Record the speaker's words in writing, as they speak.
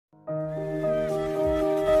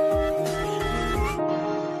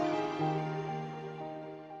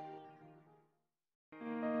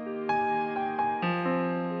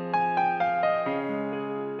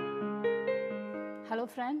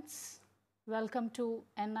friends, welcome to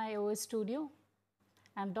Nios Studio.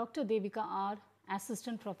 I am Dr. Devika R,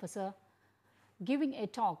 Assistant Professor, giving a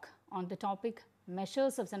talk on the topic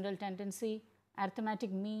Measures of Central Tendency,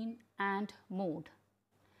 Arithmetic Mean and Mode.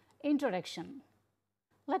 Introduction.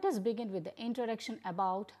 Let us begin with the introduction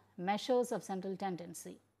about measures of central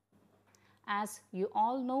tendency. As you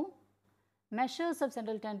all know, measures of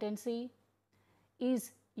central tendency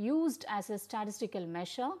is used as a statistical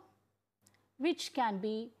measure which can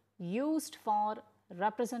be used for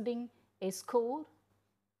representing a score.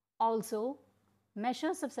 Also,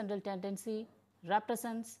 measures of central tendency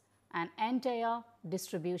represents an entire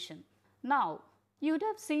distribution. Now, you would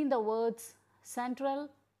have seen the words central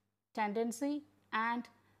tendency and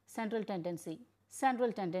central tendency.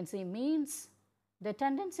 Central tendency means the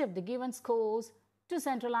tendency of the given scores to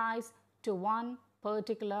centralize to one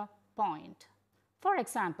particular point. For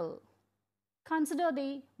example, consider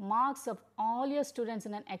the marks of all your students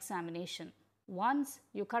in an examination. Once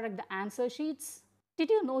you correct the answer sheets,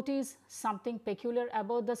 did you notice something peculiar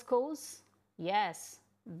about the scores? Yes,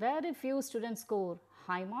 very few students score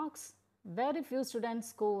high marks, very few students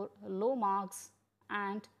score low marks,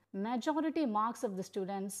 and majority marks of the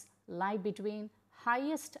students lie between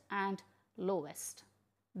highest and lowest.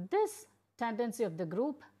 This tendency of the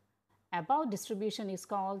group above distribution is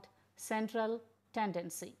called central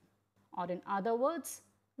tendency. Or in other words,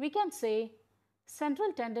 we can say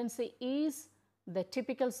central tendency is the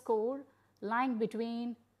typical score lying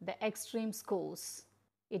between the extreme scores.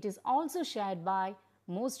 It is also shared by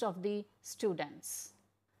most of the students.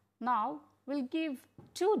 Now, we'll give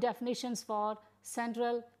two definitions for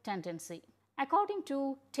central tendency. According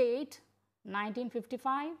to Tate,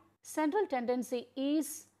 1955, central tendency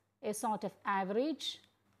is a sort of average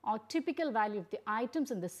or typical value of the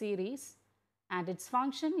items in the series, and its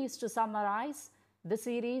function is to summarize the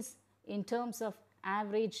series in terms of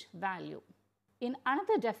average value. In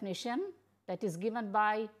another definition that is given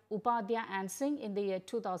by Upadhyay and Singh in the year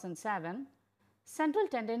 2007, central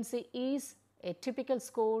tendency is a typical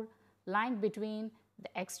score lying between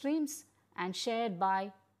the extremes and shared by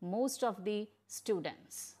most of the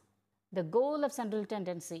students. The goal of central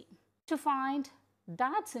tendency: to find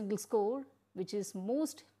that single score which is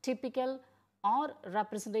most typical or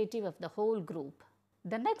representative of the whole group.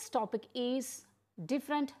 The next topic is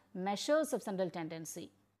different measures of central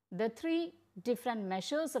tendency. The three different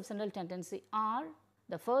measures of central tendency are: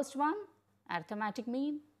 the first one, arithmetic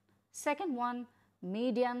mean; second one,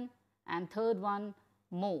 median; and third one,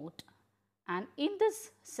 mode. And in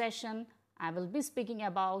this session, I will be speaking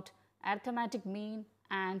about arithmetic mean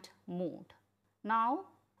and mode. Now,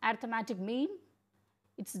 arithmetic mean,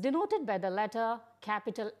 it's denoted by the letter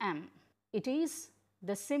capital M. It is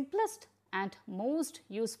the simplest and most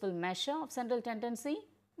useful measure of central tendency.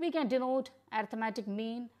 We can denote arithmetic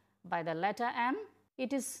mean by the letter M.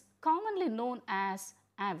 It is commonly known as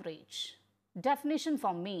average. Definition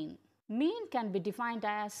for mean. Mean can be defined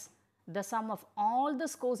as the sum of all the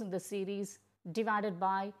scores in the series divided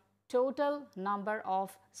by total number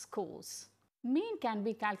of scores. Mean can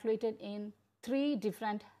be calculated in three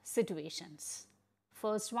different situations.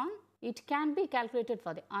 First one, it can be calculated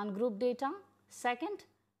for the ungrouped data. Second,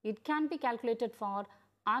 it can be calculated for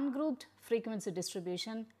ungrouped frequency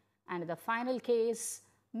distribution. And in the final case,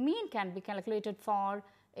 mean can be calculated for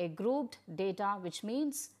a grouped data, which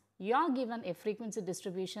means you are given a frequency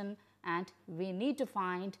distribution and we need to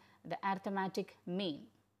find the arithmetic mean.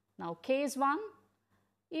 Now, case 1,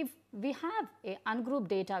 if we have a ungrouped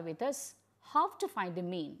data with us, how to find the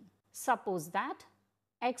mean? Suppose that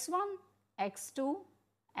x1, x2,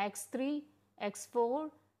 x3, x4,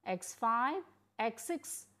 x5,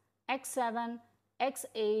 x6, x7,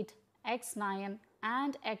 x8, x9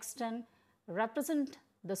 and x10 represent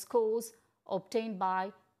the scores obtained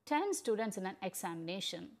by 10 students in an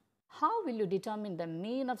examination. How will you determine the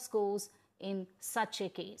mean of scores in such a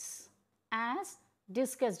case? As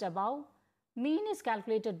discussed above, mean is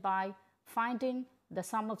calculated by finding the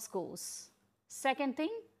sum of scores. Second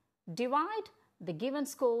thing, divide the given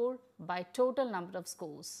score by total number of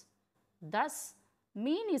scores. Thus,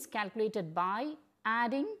 mean is calculated by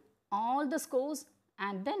adding all the scores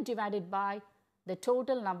and then divided by the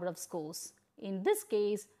total number of scores. In this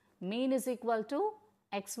case, mean is equal to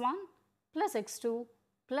x1 plus x2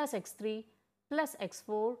 plus x3 plus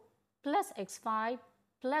x4 plus x5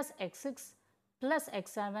 plus x6 plus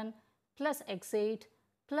x7 plus x8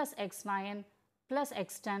 plus x9 plus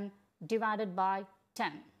x10 divided by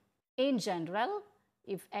 10. In general,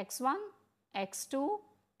 if x1, x2,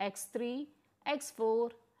 x3,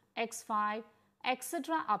 x4, x5,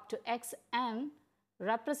 etc. up to xn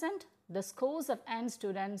represent the scores of n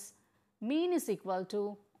students, mean is equal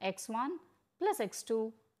to x1 plus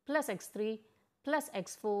x2 plus x3 plus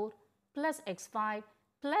x4 plus x5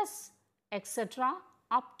 plus etc.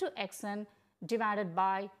 up to xn divided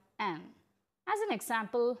by n. As an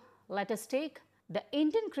example, let us take the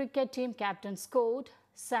Indian cricket team captain scored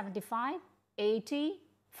 75, 80,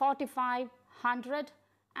 45, 100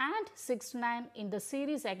 and 69 in the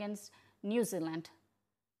series against New Zealand.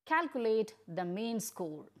 Calculate the mean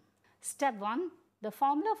score. Step 1. The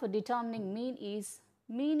formula for determining mean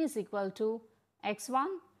is equal to x1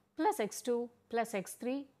 plus x2 plus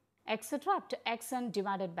x3 etc. up to xn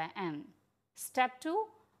divided by n. Step 2.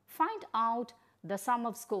 Find out the sum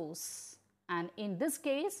of scores, and in this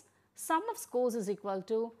case sum of scores is equal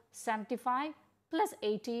to 75 plus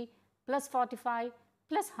 80 plus 45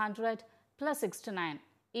 plus 100 plus 69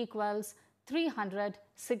 equals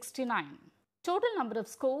 369. Total number of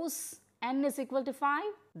scores n is equal to 5,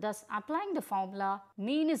 thus applying the formula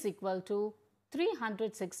mean is equal to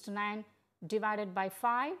 369 divided by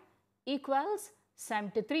 5 equals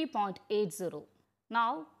 73.80.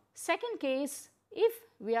 Now second case, if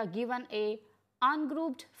we are given a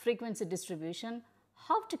ungrouped frequency distribution,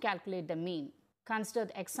 how to calculate the mean? Consider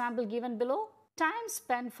the example given below. Time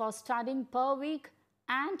spent for studying per week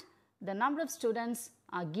and the number of students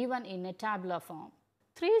are given in a tabular form.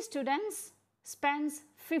 3 students spends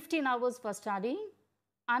 15 hours for studying,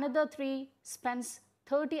 another 3 spends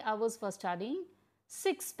 30 hours for studying,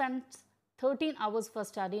 6 spends 13 hours for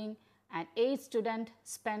studying and 8 student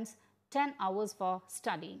spends 10 hours for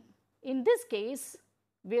studying. In this case,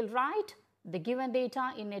 we'll write the given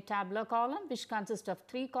data in a tabular column which consists of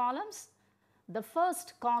 3 columns. The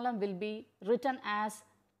first column will be written as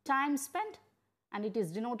time spent and it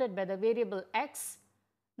is denoted by the variable x.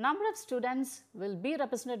 Number of students will be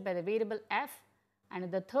represented by the variable f, and in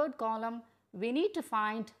the third column we need to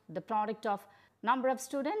find the product of number of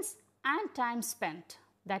students and time spent.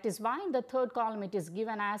 That is why in the third column it is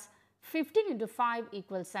given as 15 into 5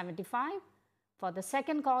 equals 75. For the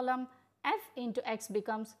second column, f into x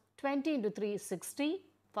becomes 20 into 3 is 60.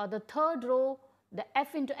 For the third row, the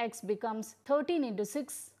f into x becomes 13 into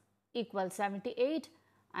 6 equals 78,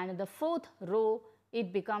 and in the fourth row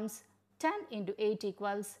it becomes 10 into 8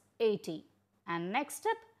 equals 80. And next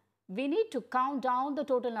step, we need to count down the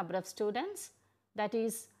total number of students, that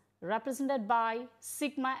is represented by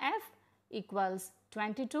sigma f equals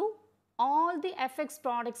 22. All the fx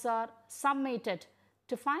products are summated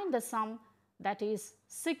to find the sum, that is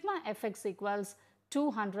sigma fx equals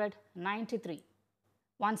 293.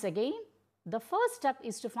 Once again, the first step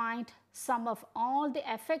is to find sum of all the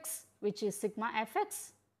fx, which is sigma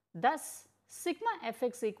fx. Thus, sigma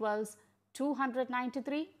fx equals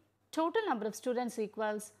 293. Total number of students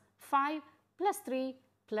equals 5 plus 3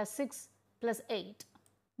 plus 6 plus 8.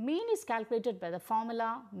 Mean is calculated by the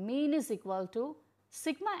formula mean is equal to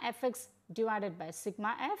sigma fx divided by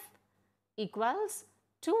sigma f equals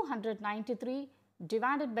 293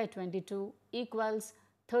 divided by 22 equals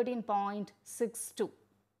 13.62.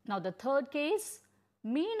 Now the third case,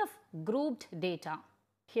 mean of grouped data.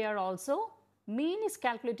 Here also mean is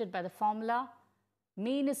calculated by the formula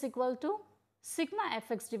mean is equal to sigma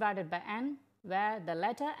fx divided by n, where the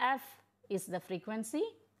letter f is the frequency,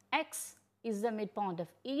 x is the midpoint of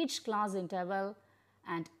each class interval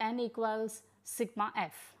and n equals sigma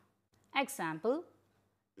f. Example,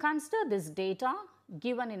 consider this data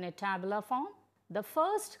given in a tabular form. The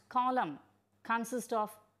first column consists of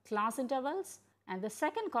class intervals and the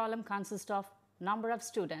second column consists of number of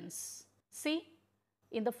students. See,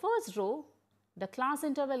 in the first row, the class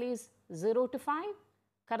interval is 0 to 5,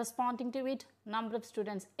 corresponding to it number of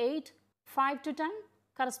students 8, 5 to 10,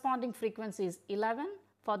 corresponding frequency is 11.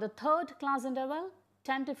 For the third class interval,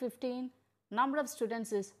 10 to 15, number of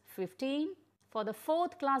students is 15. For the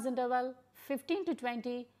fourth class interval, 15 to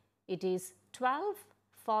 20, it is 12.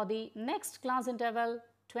 For the next class interval,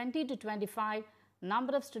 20 to 25,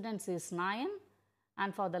 number of students is 9.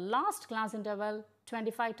 And for the last class interval,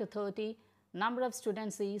 25 to 30, number of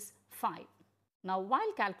students is 5. Now,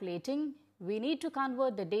 while calculating, we need to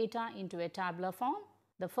convert the data into a tabular form.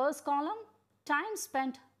 The first column, time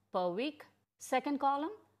spent per week. Second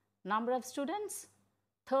column, number of students.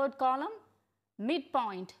 Third column,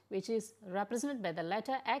 midpoint, which is represented by the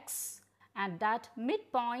letter x, and that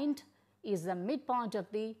midpoint is the midpoint of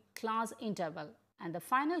the class interval. And the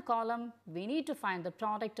final column, we need to find the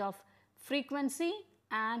product of frequency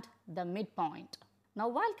and the midpoint. Now,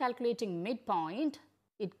 while calculating midpoint,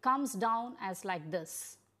 it comes down as like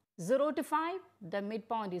this. 0 to 5, the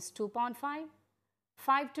midpoint is 2.5.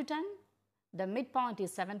 5 to 10, the midpoint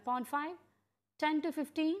is 7.5. 10 to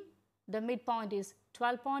 15, the midpoint is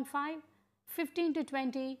 12.5. 15 to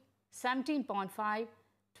 20, 17.5,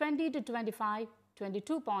 20 to 25,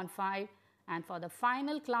 22.5, and for the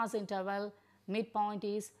final class interval, midpoint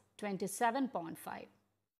is 27.5.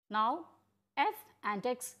 Now, f and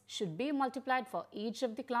x should be multiplied for each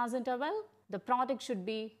of the class interval. The product should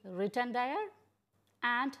be written there.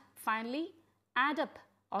 And finally, add up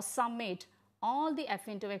or summate all the f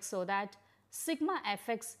into x so that sigma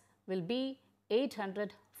fx will be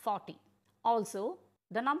 840. Also,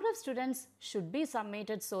 the number of students should be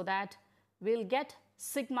summated so that we'll get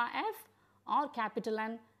sigma f or capital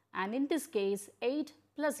N, and in this case 8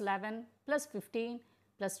 plus 11 plus 15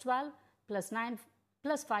 plus 12 plus 9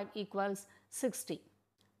 plus 5 equals 60.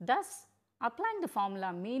 Thus, applying the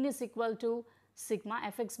formula mean is equal to sigma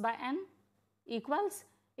fx by n equals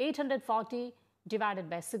 840 divided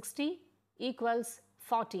by 60 equals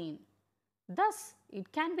 14. Thus,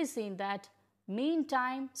 it can be seen that mean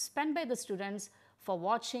time spent by the students for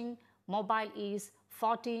watching mobile is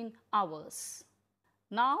 14 hours.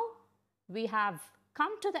 Now, we have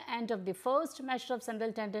come to the end of the first measure of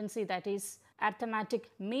central tendency, that is arithmetic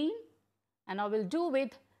mean, and I will do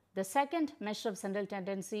with the second measure of central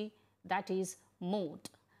tendency, that is mode.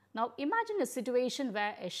 Now, imagine a situation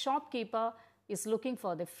where a shopkeeper is looking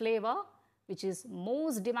for the flavor which is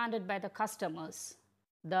most demanded by the customers.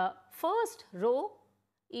 The first row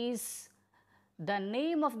is the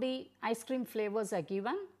name of the ice cream flavors are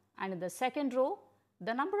given, and in the second row,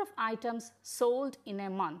 the number of items sold in a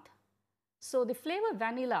month. So, the flavor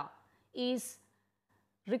vanilla is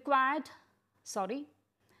the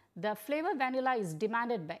flavor vanilla is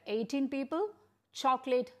demanded by 18 people,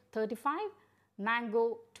 chocolate 35,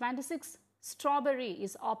 mango 26, strawberry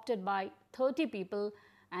is opted by 30 people,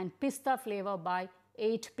 and pista flavor by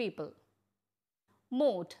 8 people.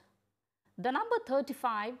 Mode. The number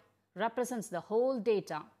 35 represents the whole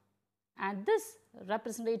data, and this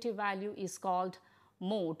representative value is called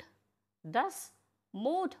mode. Thus,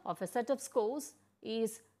 mode of a set of scores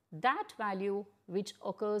is that value which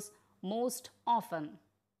occurs most often.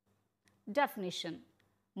 Definition.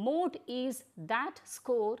 Mode is that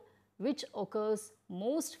score which occurs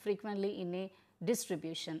most frequently in a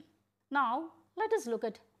distribution. Now, let us look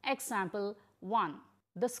at example 1.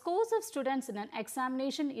 The scores of students in an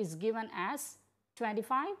examination is given as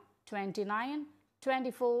 25, 29,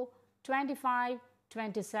 24, 25,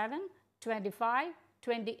 27, 25,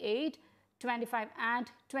 28, 25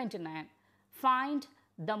 and 29. Find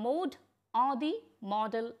the mode or the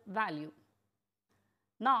model value.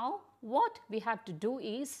 Now, what we have to do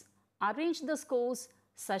is arrange the scores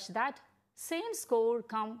such that same score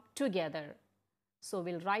come together. So,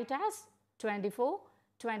 we'll write as 24,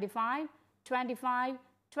 25, 25,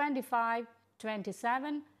 25,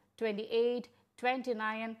 27, 28,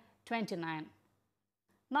 29, 29.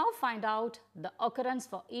 Now, find out the occurrence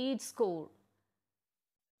for each score.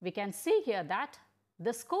 We can see here that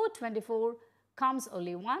the score 24 comes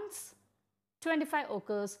only once, 25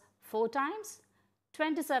 occurs 4 times,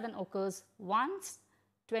 27 occurs once,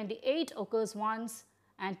 28 occurs once,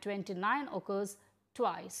 and 29 occurs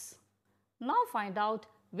twice. Now, find out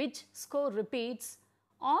which score repeats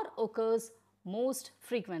or occurs most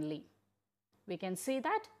frequently. We can see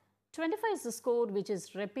that 25 is the score which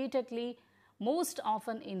is repeatedly most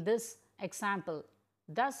often in this example.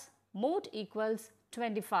 Thus, mode equals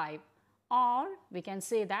 25, or we can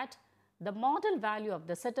say that the model value of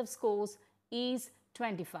the set of scores is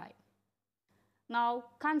 25. Now,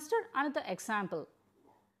 consider another example.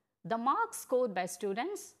 The marks scored by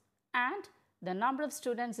students and the number of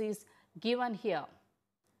students is given here.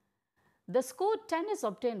 The score 10 is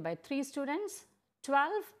obtained by 3 students,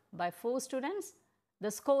 12 by 4 students, the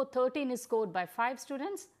score 13 is scored by 5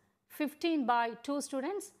 students, 15 by 2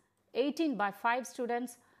 students, 18 by 5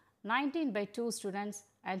 students, 19 by 2 students,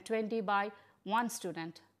 and 20 by 1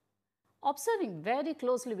 student. Observing very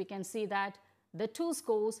closely, we can see that the two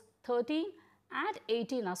scores 13 and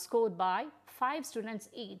 18 are scored by 5 students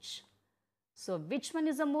each. So, which one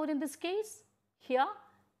is the mode in this case? Here,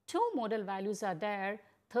 two modal values are there,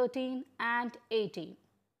 13 and 18.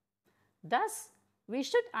 Thus, we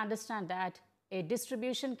should understand that a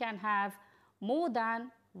distribution can have more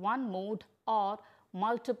than one mode or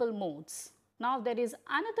multiple modes. Now, there is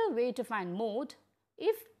another way to find mode.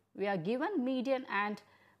 If we are given median and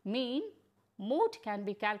mean, mode can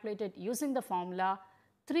be calculated using the formula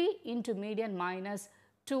 3 into median minus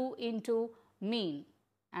 2 into mean,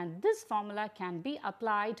 and this formula can be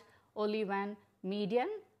applied only when median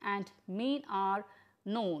and mean are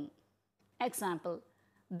known. Example,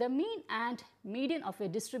 the mean and median of a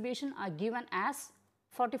distribution are given as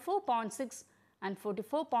 44.6 and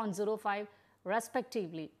 44.05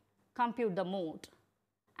 respectively. Compute the mode.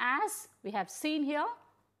 As we have seen here,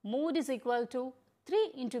 mode is equal to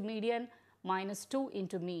 3 into median minus 2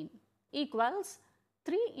 into mean equals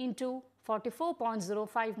 3 into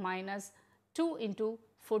 44.05 minus 2 into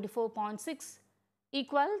 44.6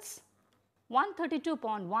 equals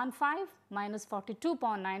 132.15 minus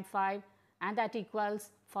 42.95, and that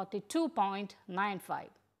equals 42.95.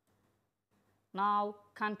 Now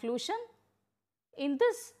conclusion. In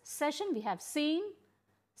this session we have seen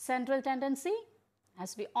central tendency.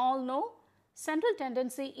 As we all know, central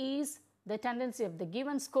tendency is the tendency of the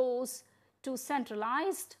given scores to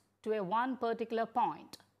centralized to a one particular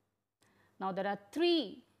point. Now there are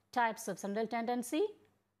three types of central tendency.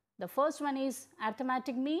 The first one is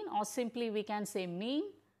arithmetic mean, or simply we can say mean.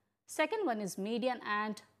 Second one is median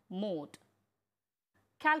and mode.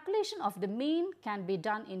 Calculation of the mean can be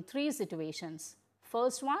done in three situations.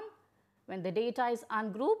 First one, when the data is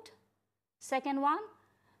ungrouped. Second one,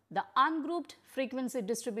 the ungrouped frequency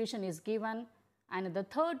distribution is given, and in the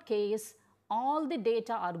third case, all the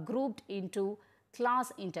data are grouped into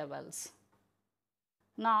class intervals.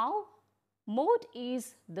 Now, mode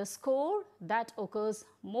is the score that occurs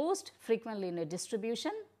most frequently in a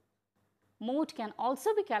distribution. Mode can also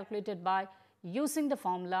be calculated by using the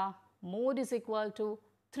formula mode is equal to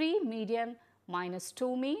 3 median minus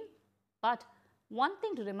 2 mean. But one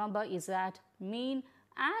thing to remember is that mean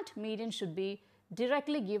and median should be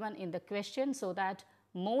directly given in the question so that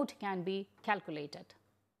mode can be calculated.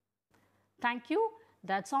 Thank you.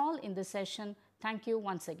 That's all in this session. Thank you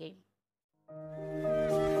once again.